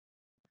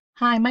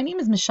Hi, my name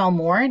is Michelle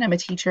Moore, and I'm a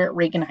teacher at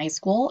Reagan High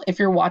School. If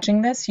you're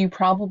watching this, you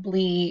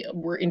probably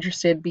were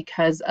interested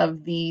because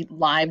of the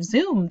live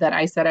Zoom that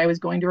I said I was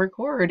going to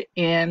record,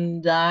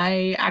 and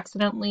I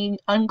accidentally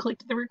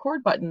unclicked the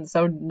record button,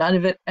 so none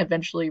of it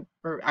eventually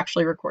or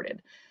actually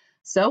recorded.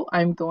 So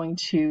I'm going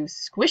to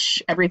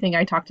squish everything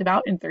I talked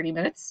about in 30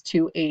 minutes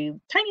to a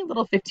tiny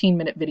little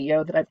 15-minute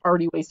video that I've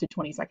already wasted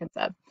 20 seconds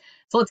of.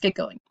 So let's get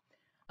going.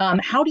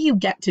 How do you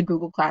get to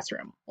Google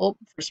Classroom? Well,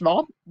 first of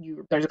all,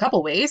 there's a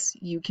couple ways.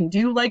 You can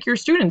do like your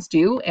students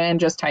do and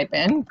just type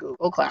in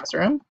Google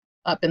Classroom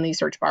up in the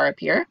search bar up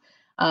here.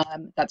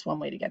 That's one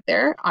way to get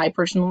there. I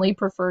personally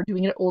prefer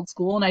doing it old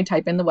school, and I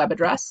type in the web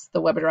address.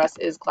 The web address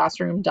is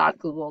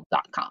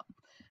classroom.google.com.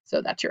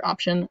 So that's your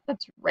option.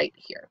 That's right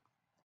here.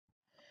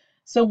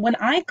 So when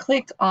I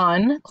click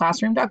on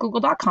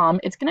classroom.google.com,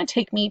 it's going to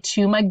take me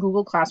to my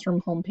Google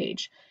Classroom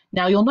homepage.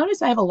 Now you'll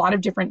notice I have a lot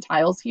of different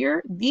tiles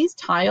here. These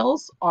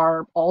tiles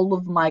are all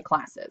of my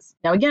classes.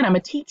 Now again, I'm a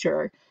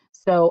teacher,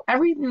 so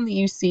everything that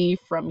you see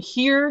from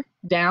here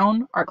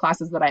down are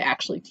classes that I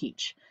actually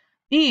teach.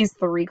 These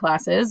three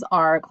classes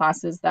are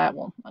classes that,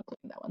 well, I'm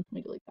clicking that one. Let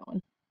me delete that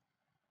one.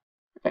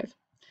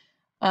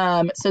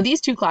 Okay. So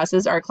these two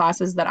classes are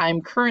classes that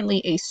I'm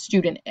currently a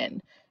student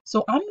in.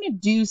 So I'm going to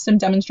do some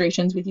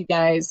demonstrations with you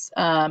guys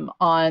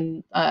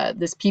on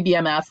this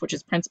PBMF, which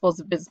is Principles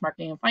of Business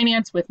Marketing and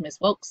Finance with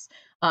Miss Wilkes.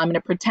 I'm going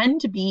to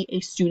pretend to be a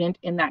student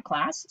in that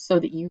class so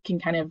that you can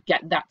kind of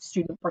get that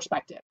student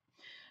perspective.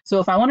 So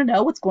if I want to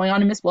know what's going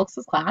on in Miss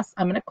Wilkes' class,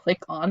 I'm going to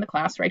click on the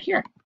class right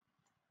here.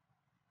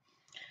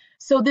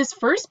 So this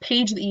first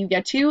page that you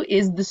get to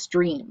is the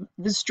stream.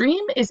 The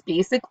stream is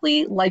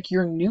basically like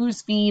your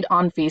news feed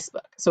on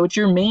Facebook. So it's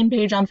your main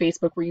page on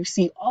Facebook where you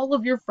see all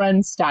of your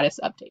friends' status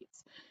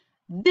updates.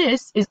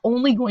 This is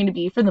only going to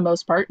be, for the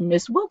most part,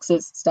 Miss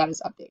Wilkes' status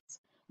updates.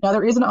 Now,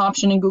 there is an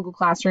option in Google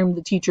Classroom.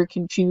 The teacher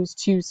can choose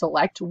to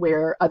select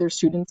where other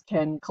students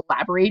can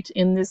collaborate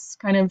in this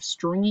kind of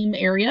stream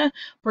area.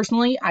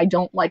 Personally, I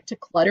don't like to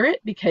clutter it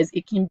because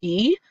it can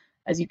be,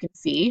 as you can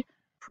see,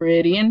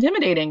 pretty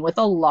intimidating with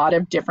a lot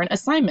of different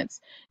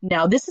assignments.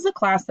 Now, this is a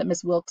class that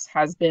Miss Wilkes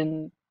has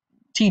been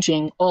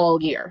teaching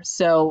all year.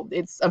 So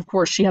it's, of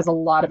course, she has a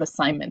lot of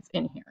assignments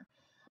in here.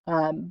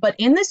 But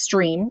in this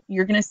stream,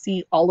 you're going to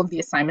see all of the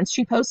assignments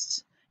she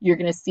posts. You're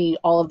going to see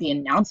all of the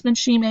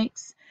announcements she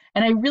makes.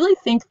 And I really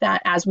think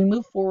that as we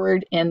move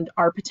forward and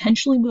are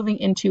potentially moving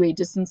into a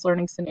distance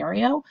learning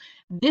scenario,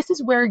 this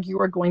is where you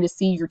are going to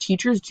see your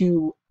teachers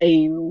do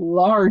a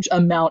large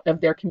amount of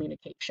their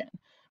communication.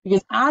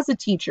 Because as a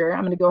teacher,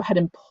 I'm going to go ahead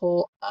and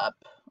pull up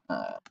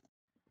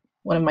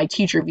one of my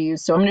teacher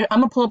views. So I'm going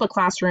to pull up a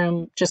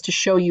classroom just to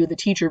show you the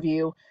teacher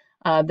view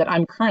that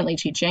I'm currently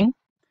teaching.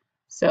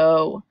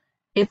 So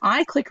if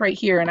I click right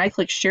here and I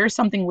click share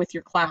something with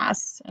your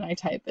class and I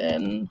type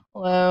in,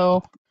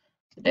 hello,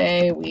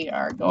 today we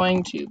are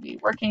going to be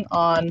working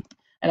on,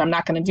 and I'm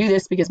not going to do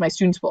this because my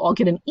students will all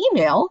get an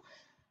email,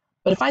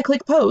 but if I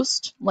click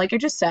post, like I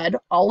just said,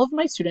 all of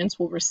my students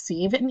will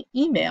receive an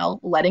email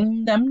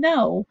letting them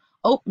know,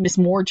 oh, Miss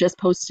Moore just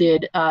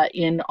posted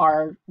in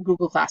our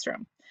Google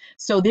Classroom.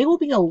 So they will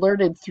be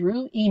alerted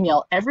through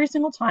email every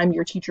single time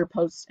your teacher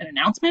posts an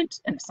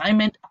announcement, an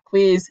assignment, a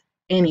quiz,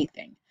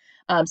 anything.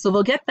 So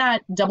they'll get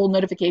that double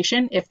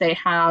notification if they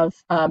have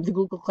the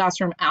Google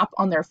Classroom app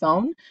on their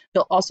phone.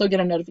 They'll also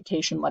get a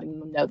notification letting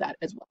them know that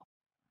as well.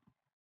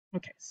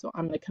 Okay, so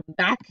I'm going to come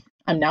back.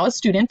 I'm now a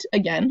student,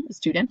 again, a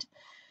student.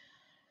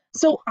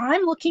 So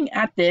I'm looking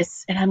at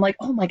this and I'm like,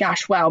 oh my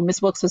gosh, wow,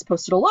 Miss Wilkes has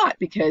posted a lot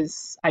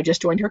because I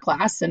just joined her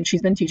class and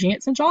she's been teaching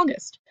it since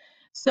August.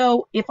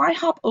 So if I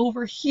hop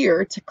over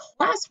here to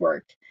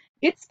classwork,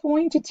 it's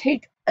going to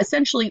take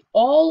essentially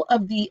all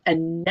of the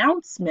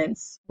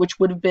announcements, which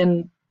would have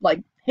been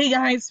like, hey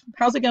guys,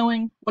 how's it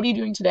going? What are you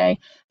doing today?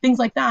 Things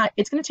like that.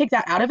 It's going to take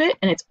that out of it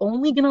and it's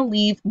only going to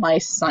leave my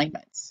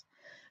assignments.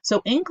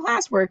 So in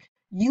classwork,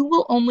 you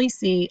will only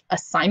see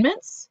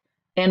assignments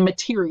and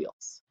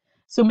materials.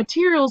 So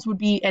materials would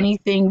be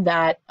anything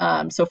that,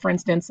 so for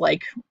instance,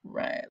 like,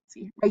 let's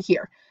see, right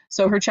here.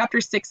 So her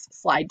chapter 6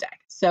 slide deck.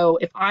 So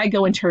if I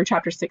go into her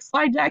chapter 6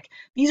 slide deck,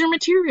 these are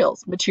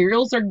materials.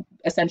 Materials are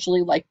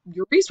essentially like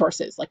your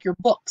resources, like your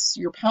books,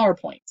 your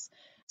PowerPoints.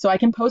 So I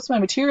can post my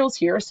materials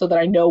here so that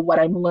I know what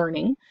I'm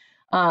learning,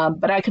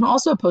 but I can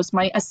also post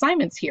my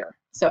assignments here.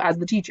 So as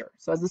the teacher,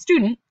 so as the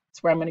student,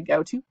 it's where I'm going to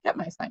go to get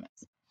my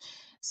assignments.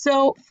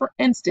 So for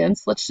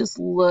instance, let's just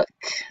look,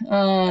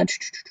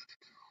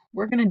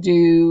 we're going to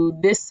do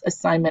this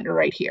assignment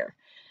right here.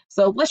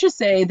 So let's just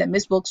say that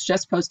Miss Wilkes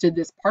just posted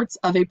this parts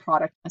of a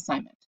product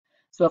assignment.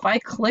 So if I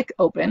click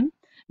open,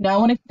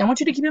 now I want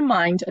you to keep in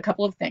mind a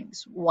couple of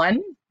things.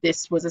 One,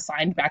 this was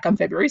assigned back on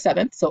February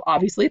 7th, so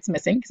obviously it's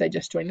missing because I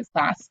just joined this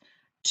class.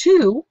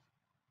 Two,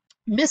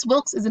 Miss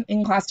Wilkes is an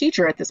in-class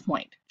teacher at this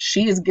point.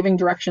 She is giving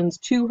directions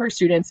to her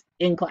students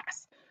in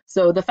class.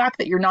 So the fact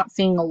that you're not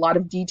seeing a lot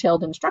of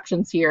detailed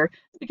instructions here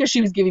is because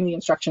she was giving the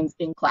instructions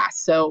in class.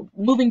 So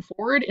moving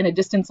forward in a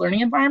distance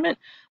learning environment,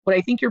 what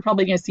I think you're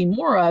probably going to see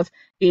more of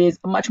is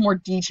much more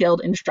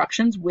detailed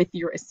instructions with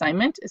your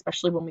assignment,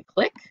 especially when we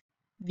click.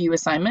 view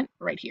assignment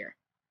right here.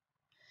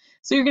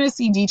 So you're going to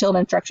see detailed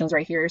instructions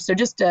right here. So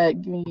just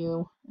giving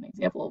you an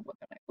example of what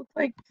that might look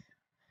like.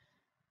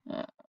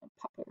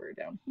 Pop over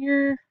down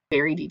here,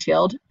 very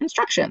detailed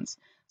instructions.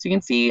 So you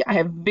can see I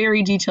have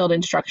very detailed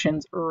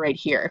instructions right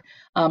here.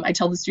 I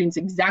tell the students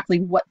exactly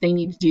what they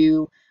need to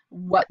do,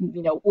 what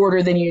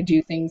order they need to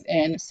do things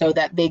in so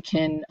that they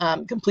can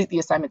complete the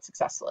assignment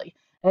successfully.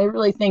 And I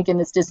really think in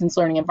this distance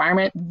learning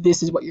environment,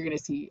 this is what you're going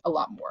to see a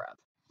lot more of.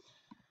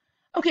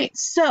 Okay,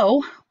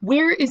 so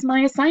where is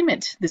my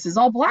assignment? This is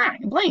all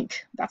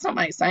blank. That's not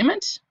my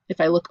assignment. If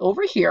I look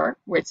over here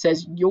where it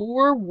says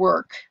your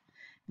work,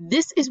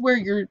 this is where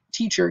your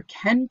teacher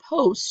can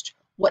post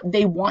what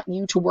they want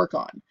you to work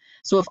on.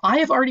 So if I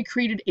have already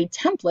created a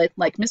template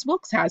like Ms.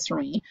 Wilkes has for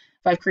me,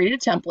 if I've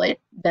created a template,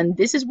 then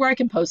this is where I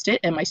can post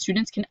it and my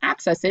students can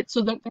access it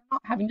so that they're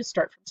not having to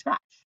start from scratch.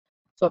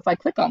 So if I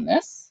click on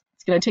this,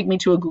 it's going to take me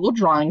to a Google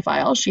Drawing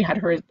file. She had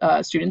her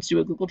students do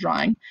a Google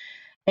Drawing,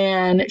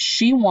 and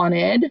she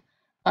wanted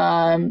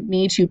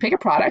me to pick a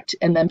product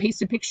and then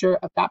paste a picture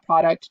of that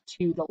product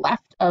to the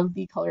left of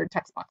the colored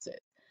text boxes,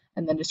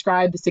 and then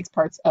describe the 6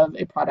 parts of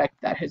a product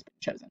that has been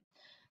chosen.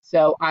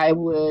 So I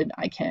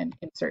can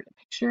insert a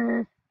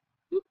picture,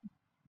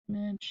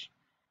 image,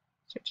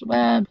 search the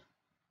web,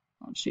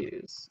 I'll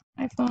choose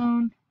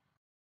iPhone,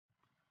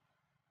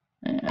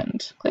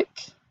 and click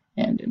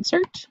and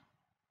insert.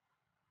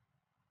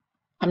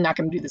 I'm not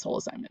going to do this whole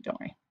assignment, don't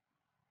worry.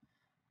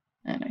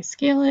 And I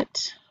scale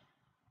it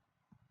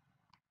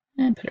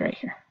and put it right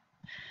here.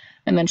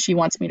 And then she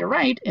wants me to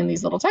write in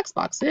these little text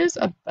boxes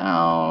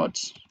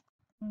about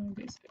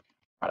basic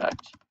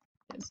product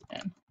is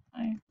an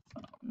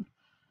iPhone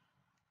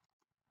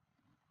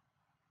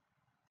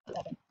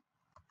 11.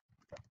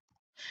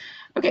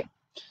 Okay,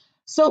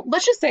 so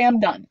let's just say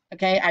I'm done.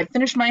 Okay, I've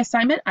finished my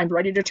assignment. I'm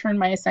ready to turn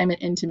my assignment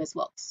into Ms.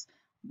 Wilkes.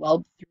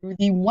 Well, through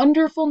the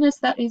wonderfulness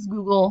that is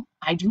Google,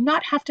 I do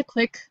not have to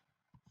click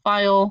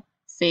File,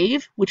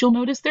 Save, which you'll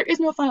notice there is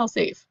no file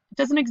save. It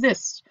doesn't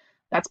exist.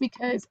 That's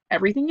because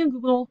everything in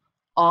Google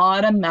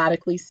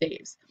automatically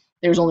saves.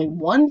 There's only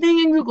one thing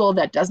in Google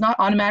that does not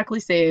automatically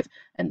save,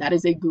 and that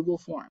is a Google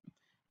form.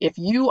 If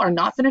you are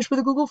not finished with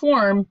a Google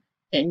form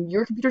and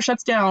your computer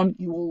shuts down,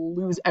 you will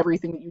lose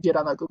everything that you did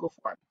on that Google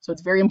form. So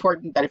it's very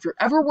important that if you're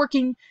ever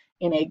working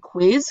in a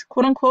quiz,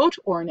 quote unquote,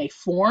 or in a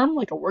form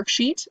like a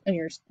worksheet, and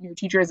your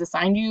teacher has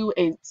assigned you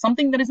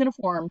something that is in a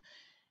form,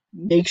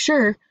 make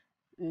sure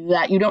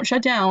that you don't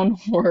shut down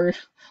or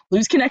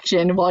lose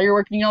connection while you're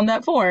working on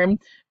that form,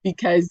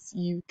 because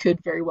you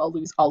could very well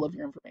lose all of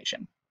your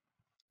information.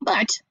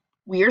 But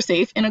we are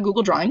safe in a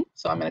Google Drawing,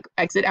 so I'm going to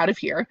exit out of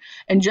here.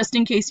 And just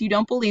in case you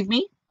don't believe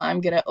me,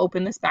 I'm going to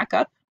open this back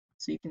up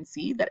so you can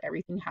see that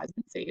everything has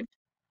been saved.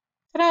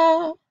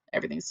 Ta-da!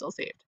 Everything's still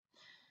saved.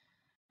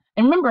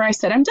 And remember, I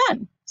said I'm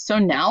done. So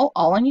now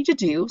all I need to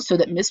do so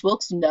that Ms.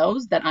 Wilkes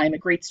knows that I'm a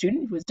great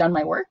student who has done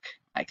my work,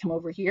 I come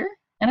over here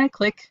and I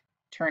click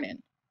Turn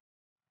In.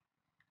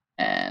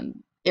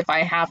 And if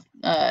I have,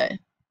 if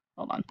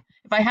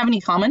I have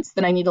any comments,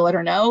 then I need to let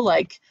her know,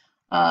 like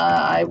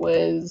I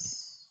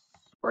was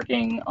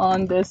working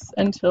on this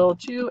until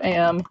 2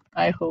 a.m.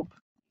 I hope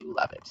you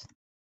love it.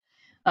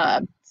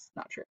 It's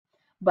not true,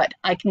 but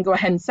I can go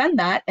ahead and send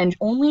that, and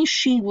only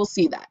she will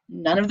see that.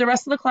 None of the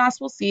rest of the class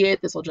will see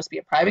it. This will just be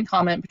a private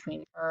comment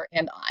between her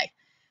and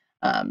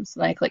I. So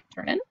then I click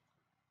Turn In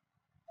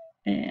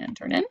and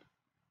Turn In,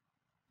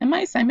 and my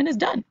assignment is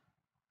done.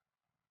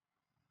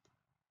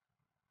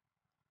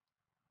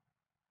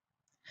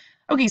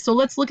 Okay, so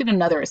let's look at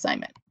another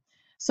assignment.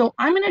 So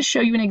I'm going to show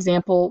you an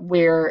example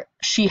where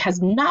she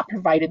has not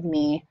provided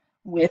me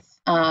with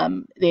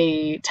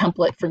a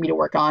template for me to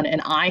work on,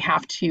 and I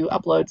have to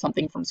upload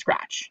something from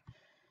scratch.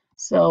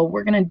 So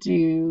we're going to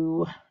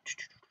do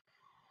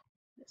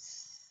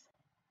this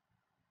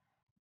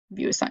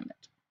view assignment.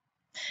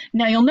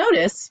 Now you'll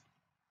notice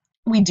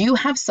we do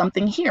have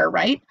something here,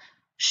 right?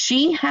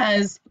 She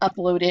has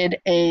uploaded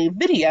a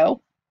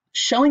video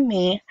showing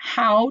me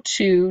how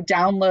to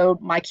download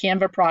my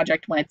Canva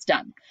project when it's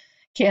done.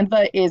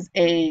 Canva is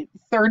a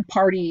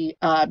third-party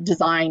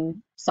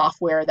design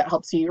software that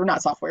helps you, or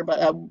not software,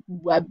 but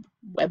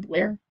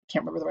webware,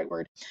 can't remember the right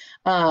word,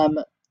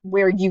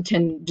 where you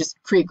can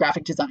just create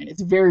graphic design.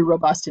 It's very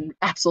robust and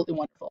absolutely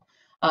wonderful.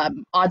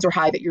 Odds are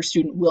high that your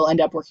student will end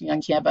up working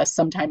on Canva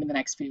sometime in the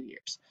next few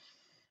years.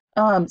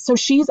 So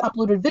she's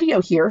uploaded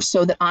video here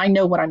so that I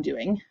know what I'm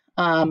doing.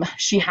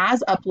 She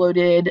has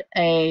uploaded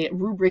a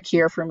rubric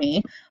here for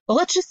me, but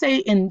let's just say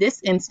in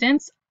this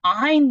instance,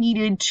 I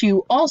needed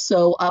to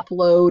also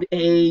upload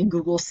a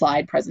Google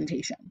slide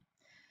presentation.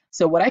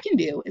 So what I can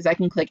do is I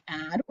can click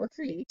Add or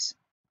Create,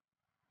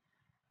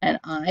 and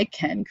I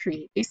can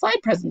create a slide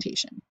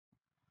presentation.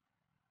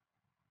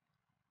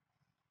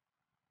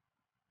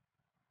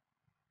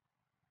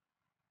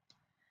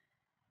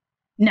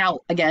 Now,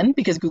 again,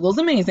 because Google's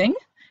amazing,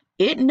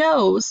 it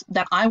knows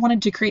that I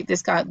wanted to create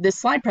this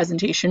slide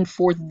presentation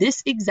for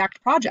this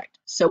exact project.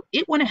 So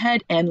it went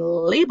ahead and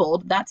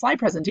labeled that slide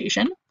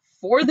presentation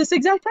for this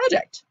exact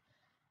project.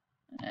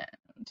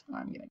 And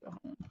I'm going to go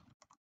ahead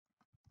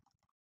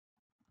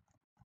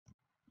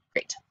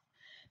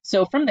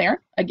So from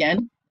there,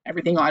 again,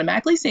 everything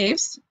automatically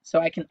saves. So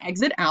I can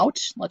exit out.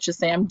 Let's just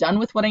say I'm done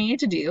with what I need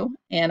to do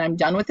and I'm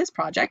done with this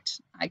project.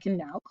 I can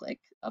now click,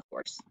 of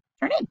course,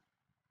 turn in.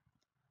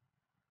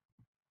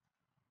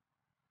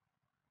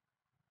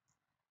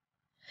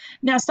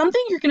 Now,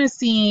 something you're going to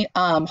see,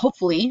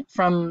 hopefully,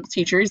 from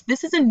teachers,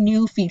 this is a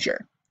new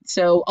feature.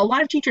 So a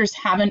lot of teachers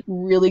haven't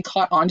really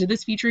caught on to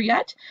this feature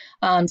yet.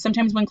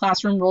 Sometimes when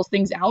Classroom rolls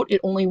things out,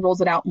 it only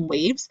rolls it out in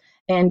waves.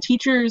 And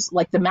teachers,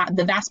 like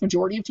the vast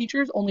majority of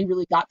teachers, only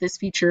really got this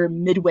feature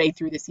midway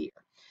through this year.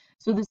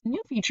 So this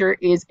new feature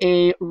is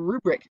a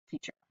rubric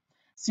feature.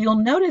 So you'll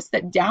notice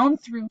that down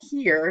through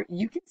here,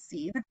 you can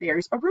see that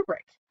there's a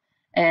rubric.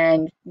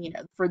 And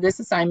for this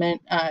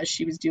assignment,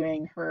 she was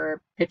doing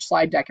her pitch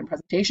slide deck and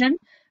presentation.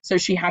 So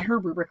she had her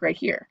rubric right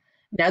here.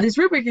 Now this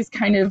rubric is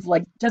kind of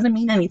like, doesn't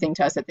mean anything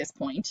to us at this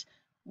point.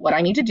 What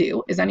I need to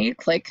do is I need to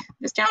click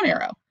this down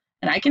arrow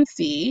and I can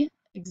see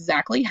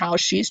exactly how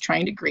she's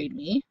trying to grade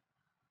me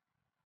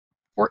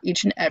for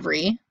each and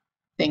every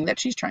thing that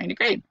she's trying to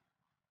grade.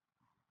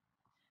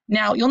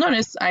 Now you'll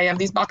notice I have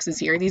these boxes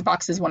here. These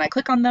boxes, when I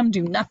click on them,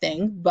 do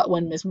nothing, but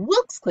when Ms.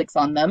 Wilkes clicks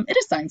on them, it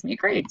assigns me a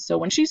grade. So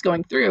when she's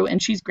going through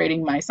and she's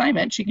grading my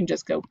assignment, she can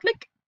just go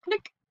click,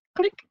 click,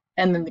 click,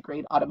 and then the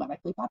grade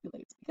automatically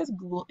populates because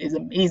Google is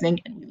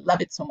amazing and we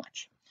love it so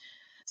much.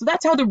 So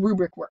that's how the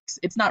rubric works.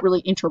 It's not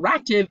really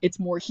interactive, it's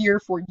more here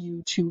for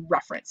you to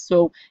reference.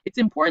 So it's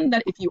important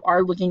that if you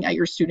are looking at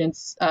your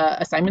students'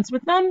 assignments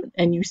with them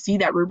and you see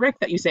that rubric,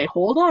 that you say,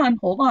 hold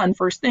on,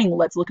 first thing,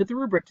 let's look at the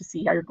rubric to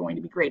see how you're going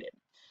to be graded.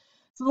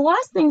 So the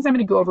last things I'm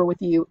going to go over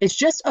with you is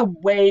just a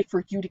way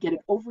for you to get an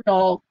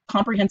overall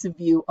comprehensive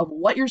view of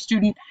what your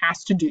student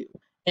has to do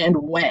and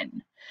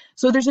when.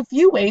 So there's a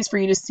few ways for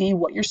you to see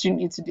what your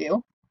student needs to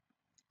do.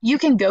 You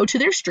can go to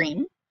their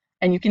stream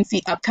and you can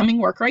see upcoming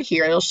work right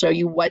here. It'll show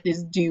you what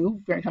is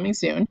due, very coming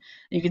soon.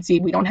 You can see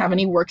we don't have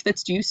any work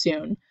that's due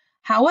soon.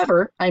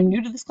 However, I'm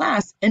new to this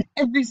class and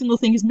every single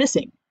thing is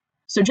missing.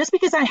 So just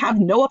because I have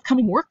no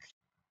upcoming work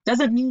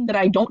doesn't mean that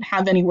I don't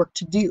have any work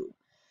to do.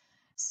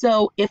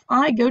 So if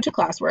I go to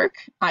classwork,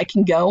 I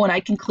can go and I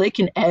can click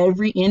in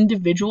every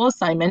individual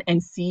assignment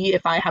and see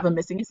if I have a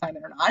missing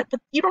assignment or not, but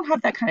you don't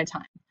have that kind of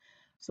time.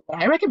 So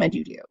what I recommend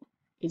you do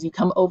is you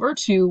come over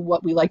to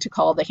what we like to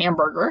call the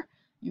hamburger.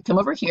 You come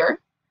over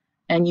here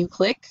and you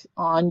click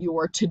on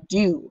your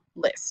to-do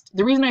list.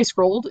 The reason I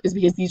scrolled is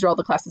because these are all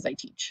the classes I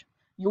teach.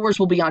 Yours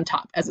will be on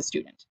top as a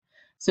student.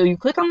 So you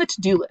click on the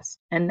to-do list,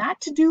 and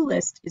that to-do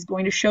list is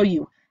going to show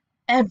you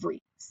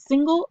every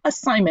single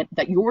assignment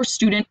that your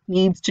student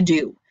needs to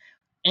do,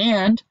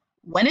 and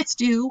when it's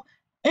due,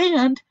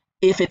 and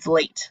if it's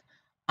late.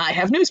 I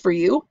have news for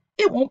you,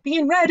 it won't be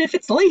in red if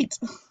it's late.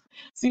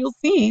 So you'll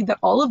see that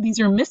all of these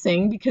are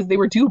missing because they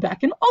were due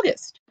back in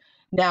August.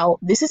 Now,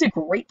 this is a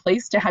great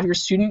place to have your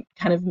student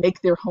kind of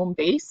make their home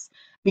base,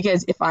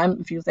 because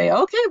if you say,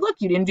 okay, look,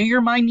 you didn't do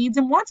your My Needs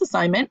and Wants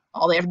assignment,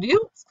 all they have to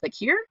do is click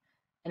here,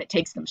 and it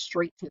takes them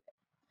straight to it.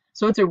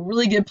 So it's a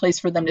really good place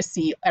for them to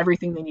see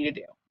everything they need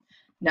to do.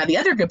 Now, the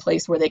other good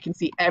place where they can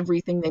see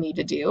everything they need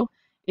to do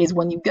is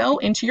when you go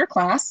into your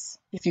class.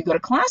 If you go to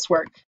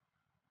classwork,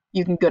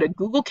 you can go to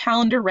Google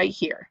Calendar right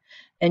here.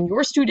 And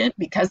your student,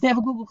 because they have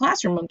a Google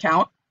Classroom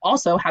account,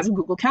 also has a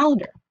Google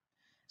Calendar.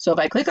 So if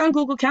I click on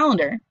Google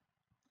Calendar,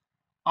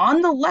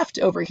 on the left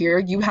over here,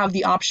 you have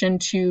the option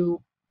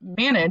to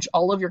manage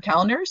all of your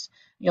calendars.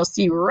 You'll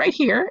see right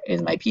here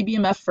is my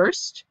PBMF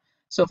first.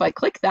 So if I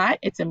click that,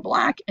 it's in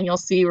black, and you'll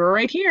see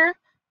right here,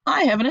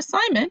 I have an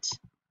assignment.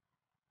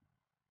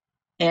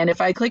 And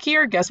if I click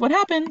here, guess what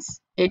happens?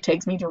 It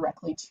takes me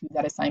directly to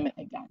that assignment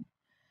again.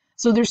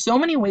 So there's so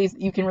many ways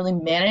that you can really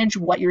manage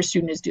what your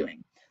student is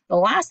doing. The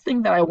last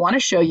thing that I want to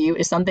show you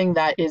is something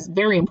that is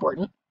very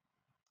important,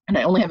 and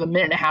I only have a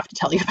minute and a half to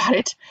tell you about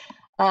it.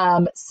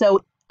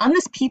 So on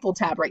this People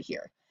tab right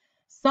here,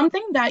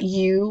 something that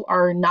you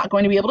are not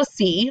going to be able to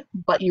see,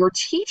 but your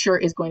teacher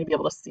is going to be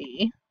able to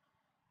see,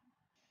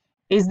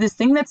 is this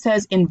thing that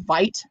says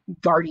Invite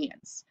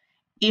Guardians.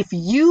 If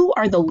you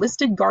are the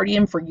listed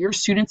guardian for your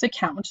student's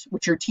account,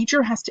 which your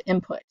teacher has to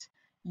input,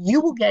 you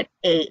will get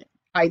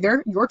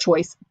either your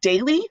choice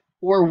daily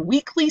or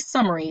weekly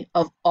summary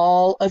of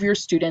all of your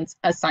students'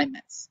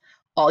 assignments.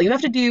 All you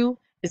have to do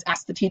is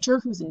ask the teacher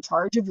who's in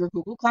charge of your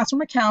Google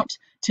Classroom account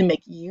to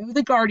make you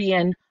the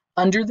guardian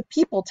under the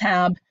People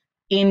tab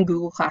in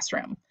Google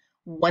Classroom.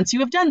 Once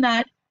you have done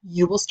that,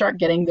 you will start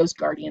getting those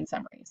guardian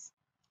summaries.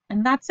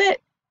 And that's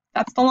it.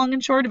 That's the long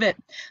and short of it.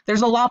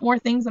 There's a lot more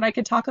things that I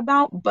could talk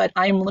about, but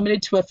I'm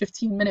limited to a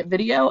 15-minute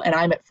video and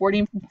I'm at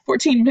 14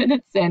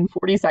 minutes and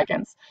 40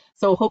 seconds.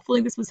 So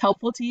hopefully this was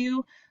helpful to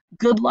you.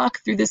 Good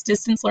luck through this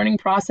distance learning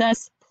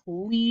process.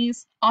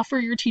 Please offer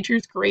your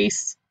teachers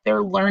grace.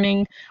 They're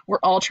learning. We're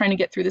all trying to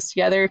get through this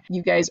together.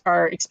 You guys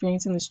are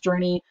experiencing this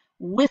journey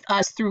with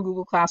us through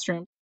Google Classroom.